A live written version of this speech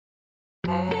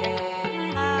You're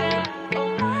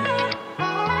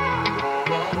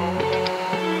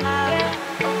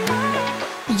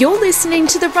listening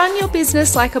to the Run Your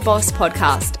Business Like a Boss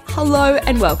podcast. Hello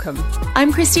and welcome.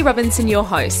 I'm Christy Robinson, your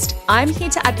host. I'm here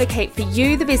to advocate for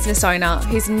you, the business owner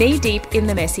who's knee-deep in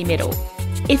the messy middle.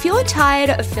 If you're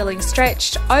tired of feeling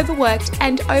stretched, overworked,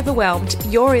 and overwhelmed,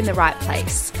 you're in the right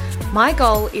place. My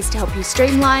goal is to help you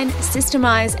streamline,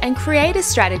 systemize, and create a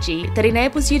strategy that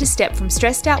enables you to step from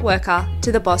stressed out worker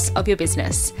to the boss of your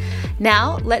business.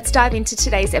 Now, let's dive into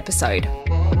today's episode.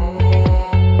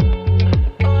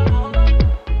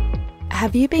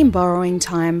 Have you been borrowing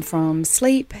time from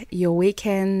sleep, your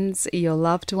weekends, your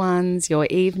loved ones, your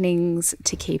evenings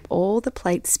to keep all the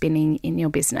plates spinning in your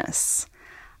business?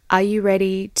 Are you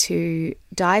ready to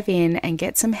dive in and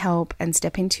get some help and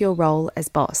step into your role as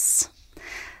boss?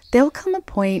 There'll come a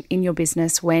point in your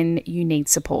business when you need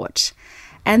support.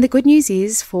 And the good news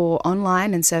is for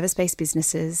online and service-based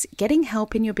businesses, getting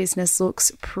help in your business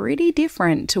looks pretty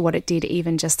different to what it did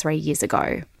even just 3 years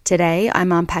ago. Today,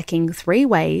 I'm unpacking 3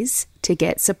 ways to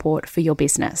get support for your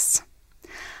business.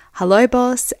 Hello,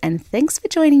 boss, and thanks for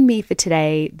joining me for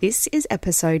today. This is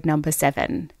episode number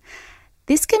 7.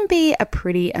 This can be a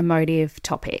pretty emotive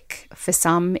topic. For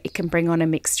some, it can bring on a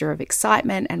mixture of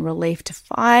excitement and relief to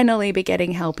finally be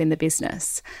getting help in the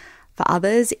business. For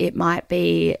others, it might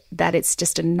be that it's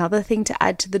just another thing to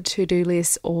add to the to-do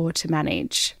list or to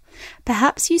manage.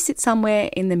 Perhaps you sit somewhere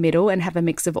in the middle and have a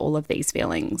mix of all of these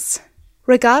feelings.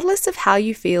 Regardless of how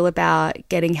you feel about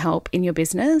getting help in your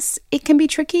business, it can be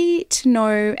tricky to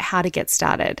know how to get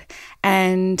started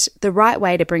and the right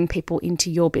way to bring people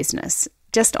into your business.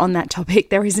 Just on that topic,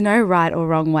 there is no right or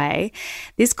wrong way.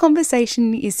 This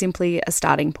conversation is simply a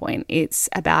starting point. It's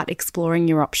about exploring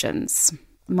your options.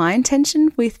 My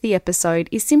intention with the episode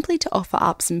is simply to offer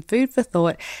up some food for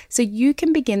thought so you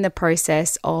can begin the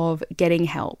process of getting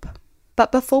help.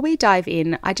 But before we dive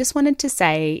in, I just wanted to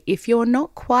say, if you're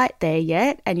not quite there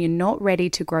yet and you're not ready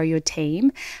to grow your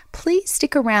team, please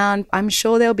stick around. I'm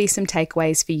sure there'll be some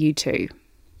takeaways for you too.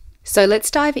 So let's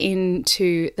dive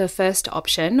into the first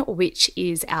option, which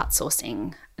is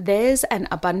outsourcing. There's an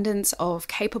abundance of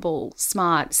capable,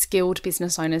 smart, skilled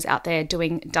business owners out there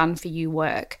doing done-for-you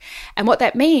work. And what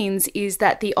that means is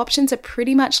that the options are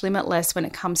pretty much limitless when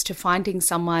it comes to finding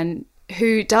someone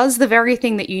who does the very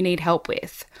thing that you need help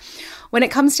with. When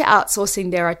it comes to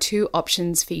outsourcing, there are 2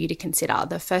 options for you to consider.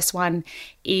 The first one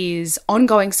is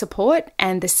ongoing support,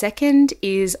 and the second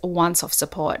is once-off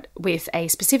support with a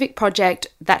specific project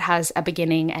that has a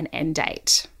beginning and end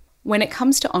date. When it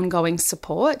comes to ongoing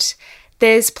support,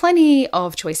 there's plenty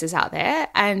of choices out there,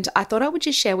 and I thought I would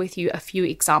just share with you a few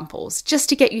examples just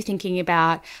to get you thinking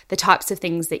about the types of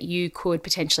things that you could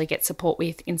potentially get support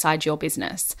with inside your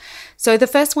business. So the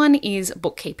first one is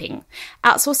bookkeeping.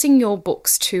 Outsourcing your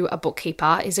books to a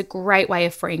bookkeeper is a great way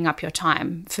of freeing up your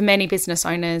time. For many business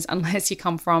owners, unless you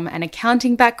come from an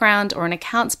accounting background or an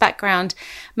accounts background,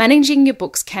 managing your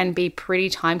books can be pretty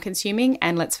time consuming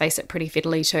and, let's face it, pretty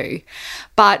fiddly too.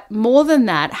 But more than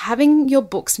that, having your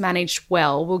books managed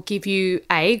well will give you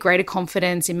greater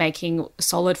confidence in making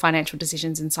solid financial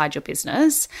decisions inside your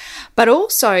business, but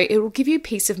also it will give you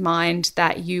peace of mind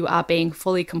that you are being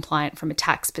fully compliant from a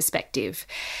tax perspective.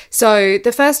 So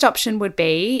the first option would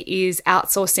be is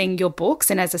outsourcing your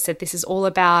books, and as I said, this is all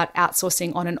about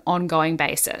outsourcing on an ongoing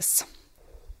basis.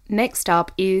 Next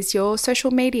up is your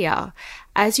social media.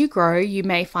 As you grow, you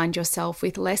may find yourself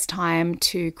with less time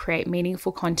to create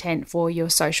meaningful content for your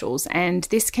socials, and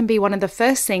this can be one of the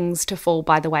first things to fall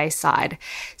by the wayside.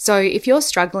 So if you're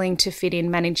struggling to fit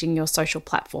in managing your social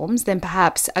platforms, then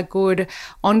perhaps a good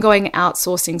ongoing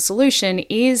outsourcing solution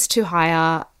is to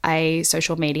hire a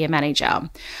social media manager.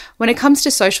 When it comes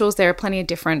to socials, there are plenty of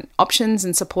different options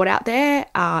and support out there.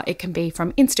 It can be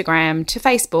from Instagram to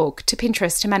Facebook to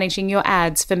Pinterest to managing your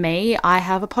ads. For me, I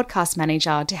have a podcast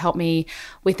manager to help me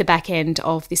with the back end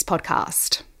of this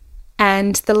podcast.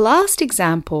 And the last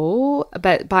example,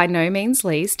 but by no means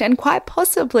least, and quite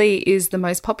possibly is the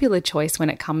most popular choice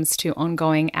when it comes to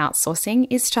ongoing outsourcing,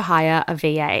 is to hire a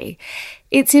VA.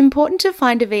 It's important to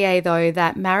find a VA, though,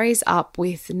 that marries up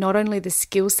with not only the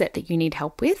skill set that you need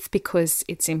help with, because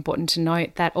it's important to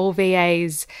note that all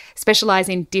VAs specialize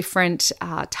in different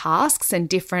tasks and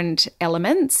different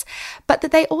elements, but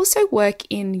that they also work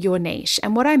in your niche.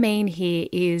 And what I mean here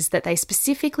is that they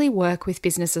specifically work with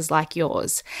businesses like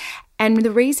yours. And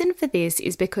the reason for this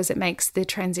is because it makes the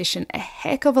transition a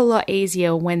heck of a lot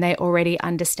easier when they already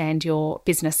understand your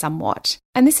business somewhat.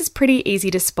 And this is pretty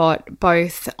easy to spot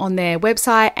both on their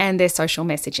website and their social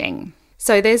messaging.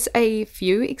 So there's a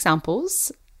few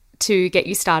examples to get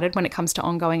you started when it comes to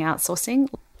ongoing outsourcing.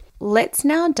 Let's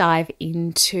now dive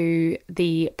into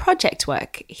the project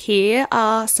work. Here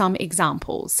are some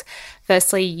examples.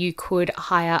 Firstly, you could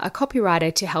hire a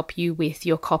copywriter to help you with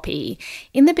your copy.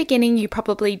 In the beginning, you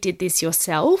probably did this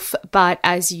yourself, but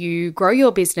as you grow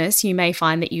your business, you may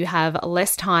find that you have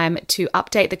less time to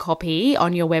update the copy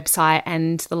on your website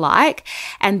and the like,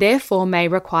 and therefore may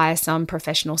require some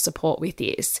professional support with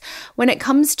this. When it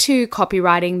comes to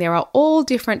copywriting, there are all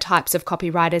different types of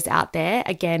copywriters out there.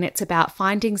 Again, it's about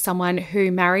finding someone who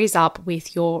marries up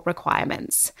with your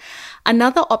requirements.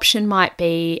 Another option might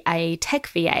be a tech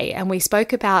VA, and we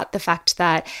spoke about the fact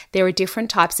that there are different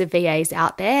types of VAs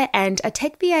out there, and a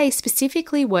tech VA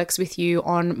specifically works with you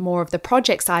on more of the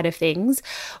project side of things,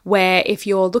 where if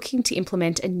you're looking to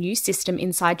implement a new system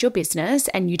inside your business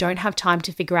and you don't have time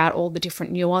to figure out all the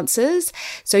different nuances,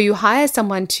 so you hire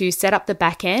someone to set up the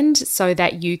back end so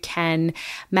that you can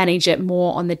manage it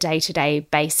more on the day-to-day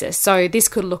basis. So this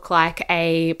could look like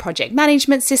a project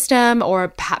management system, or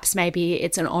perhaps maybe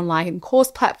it's an online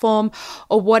course platform,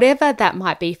 or whatever that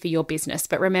might be for your business.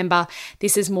 But remember,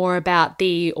 this is more about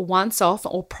the once-off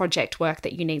or project work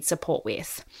that you need support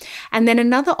with. And then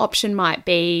another option might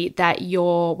be that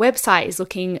your website is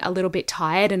looking a little bit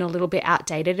tired and a little bit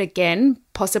outdated. Again,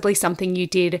 possibly something you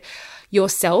did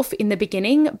yourself in the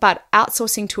beginning, but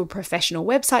outsourcing to a professional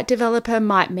website developer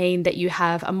might mean that you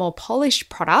have a more polished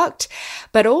product,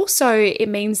 but also it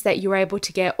means that you're able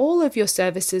to get all of your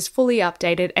services fully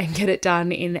updated and get it done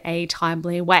in a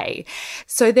timely way.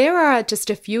 So there are just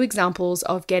a few examples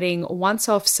of getting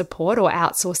once-off support or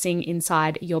outsourcing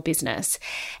inside your business.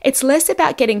 It's less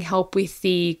about getting help with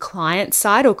the client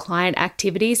side or client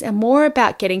activities and more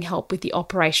about getting help with the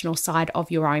operational side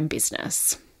of your own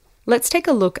business. Let's take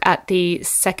a look at the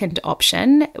second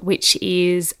option, which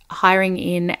is hiring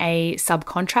in a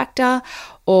subcontractor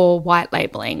or white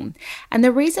labeling. And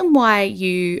the reason why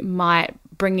you might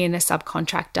bring in a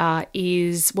subcontractor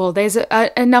is, well, there's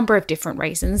a number of different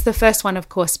reasons. The first one, of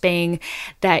course, being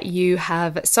that you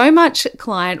have so much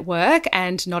client work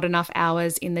and not enough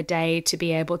hours in the day to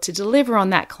be able to deliver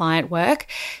on that client work.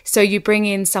 So you bring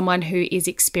in someone who is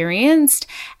experienced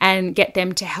and get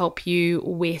them to help you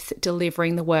with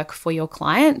delivering the work for your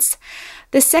clients.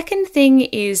 The second thing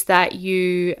is that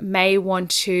you may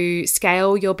want to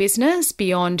scale your business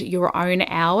beyond your own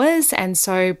hours. And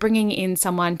so bringing in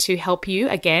someone to help you,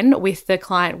 again, with the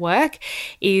client work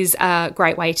is a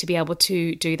great way to be able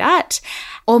to do that.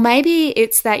 Or maybe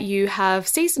it's that you have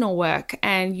seasonal work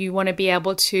and you want to be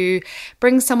able to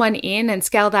bring someone in and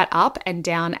scale that up and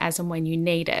down as and when you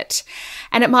need it.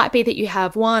 And it might be that you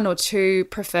have one or two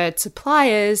preferred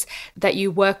suppliers that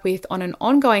you work with on an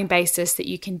ongoing basis that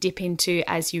you can dip into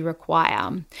as you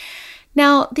require.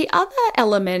 Now, the other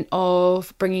element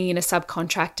of bringing in a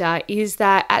subcontractor is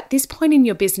that at this point in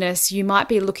your business, you might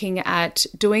be looking at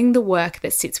doing the work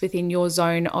that sits within your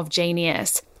zone of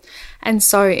genius. And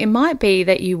so it might be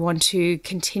that you want to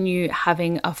continue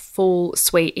having a full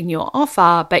suite in your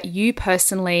offer, but you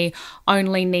personally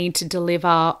only need to deliver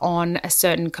on a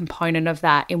certain component of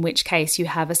that, in which case you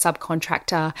have a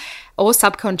subcontractor or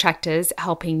subcontractors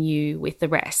helping you with the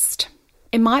rest.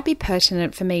 It might be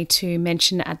pertinent for me to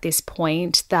mention at this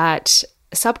point that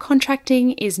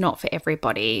subcontracting is not for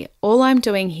everybody. All I'm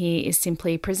doing here is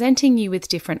simply presenting you with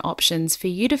different options for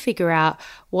you to figure out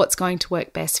what's going to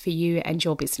work best for you and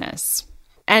your business.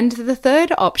 And the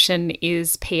third option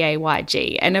is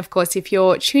PAYG. And of course, if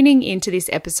you're tuning into this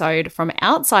episode from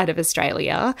outside of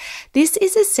Australia, this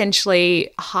is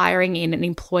essentially hiring in an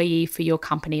employee for your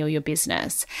company or your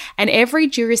business. And every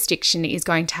jurisdiction is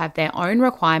going to have their own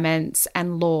requirements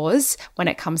and laws when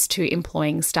it comes to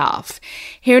employing staff.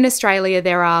 Here in Australia,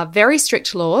 there are very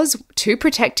strict laws to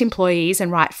protect employees,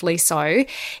 and rightfully so.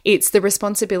 It's the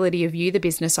responsibility of you, the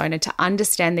business owner, to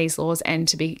understand these laws and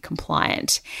to be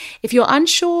compliant. If you're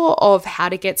unsure of how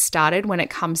to get started when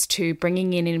it comes to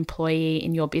bringing in an employee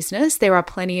in your business, there are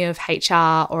plenty of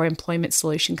HR or employment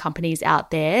solution companies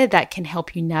out there that can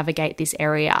help you navigate this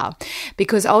area.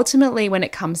 Because ultimately, when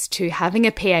it comes to having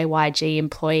a PAYG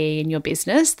employee in your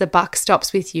business, the buck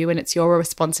stops with you and it's your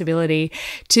responsibility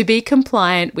to be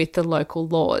compliant with the local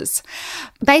laws.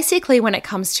 Basically, when it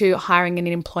comes to hiring an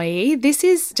employee, this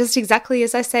is just exactly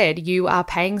as I said. You are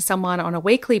paying someone on a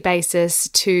weekly basis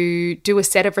to do a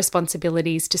set of responsibilities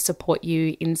to support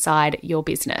you inside your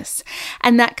business.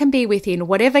 And that can be within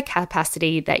whatever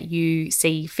capacity that you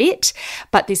see fit,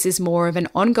 but this is more of an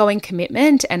ongoing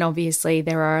commitment. And obviously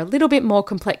there are a little bit more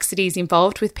complexities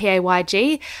involved with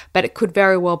PAYG, but it could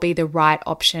very well be the right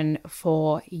option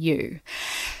for you.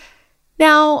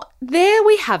 Now, There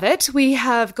we have it. We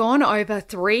have gone over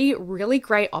 3 really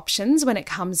great options when it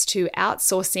comes to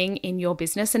outsourcing in your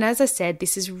business. And as I said,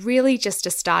 this is really just a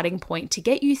starting point to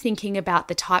get you thinking about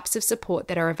the types of support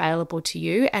that are available to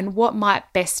you and what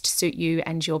might best suit you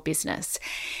and your business.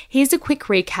 Here's a quick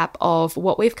recap of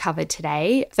what we've covered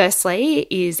today. Firstly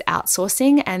is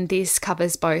outsourcing, and this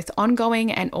covers both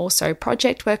ongoing and also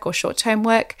project work or short-term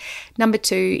work. Number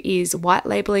 2 is white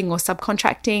labeling or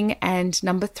subcontracting. And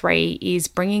number 3 is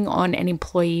bringing on an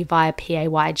employee via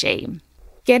PAYG.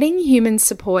 Getting human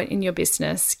support in your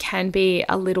business can be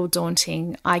a little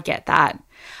daunting, I get that.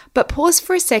 But pause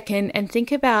for a second and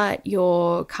think about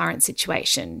your current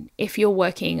situation. If you're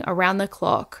working around the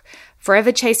clock,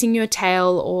 forever chasing your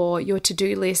tail, or your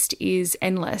to-do list is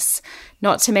endless,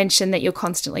 not to mention that you're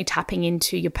constantly tapping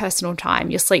into your personal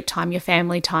time, your sleep time, your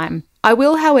family time. I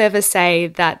will, however, say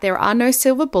that there are no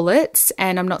silver bullets,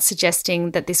 and I'm not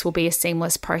suggesting that this will be a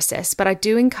seamless process, but I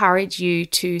do encourage you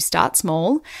to start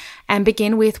small and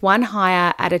begin with one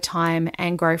hire at a time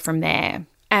and grow from there.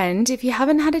 And if you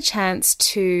haven't had a chance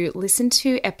to listen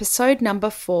to episode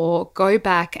number 4, go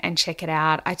back and check it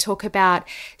out. I talk about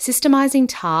systemizing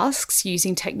tasks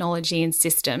using technology and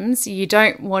systems. You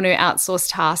don't want to outsource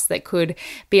tasks that could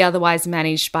be otherwise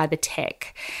managed by the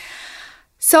tech.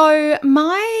 So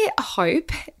my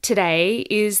hope today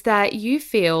is that you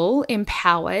feel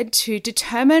empowered to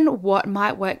determine what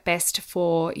might work best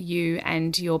for you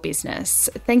and your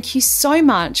business. Thank you so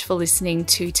much for listening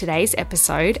to today's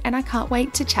episode, and I can't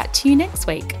wait to chat to you next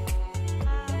week.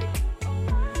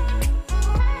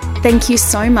 Thank you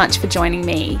so much for joining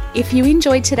me. If you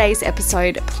enjoyed today's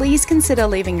episode, please consider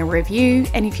leaving a review.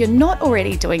 And if you're not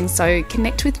already doing so,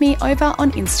 connect with me over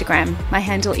on Instagram. My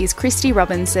handle is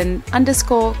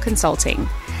Christy_Robinson_consulting.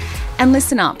 And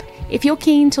listen up, if you're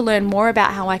keen to learn more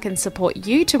about how I can support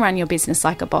you to run your business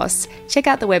like a boss, check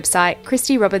out the website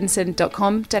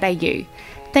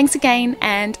christyrobinson.com.au. Thanks again,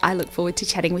 and I look forward to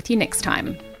chatting with you next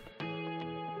time.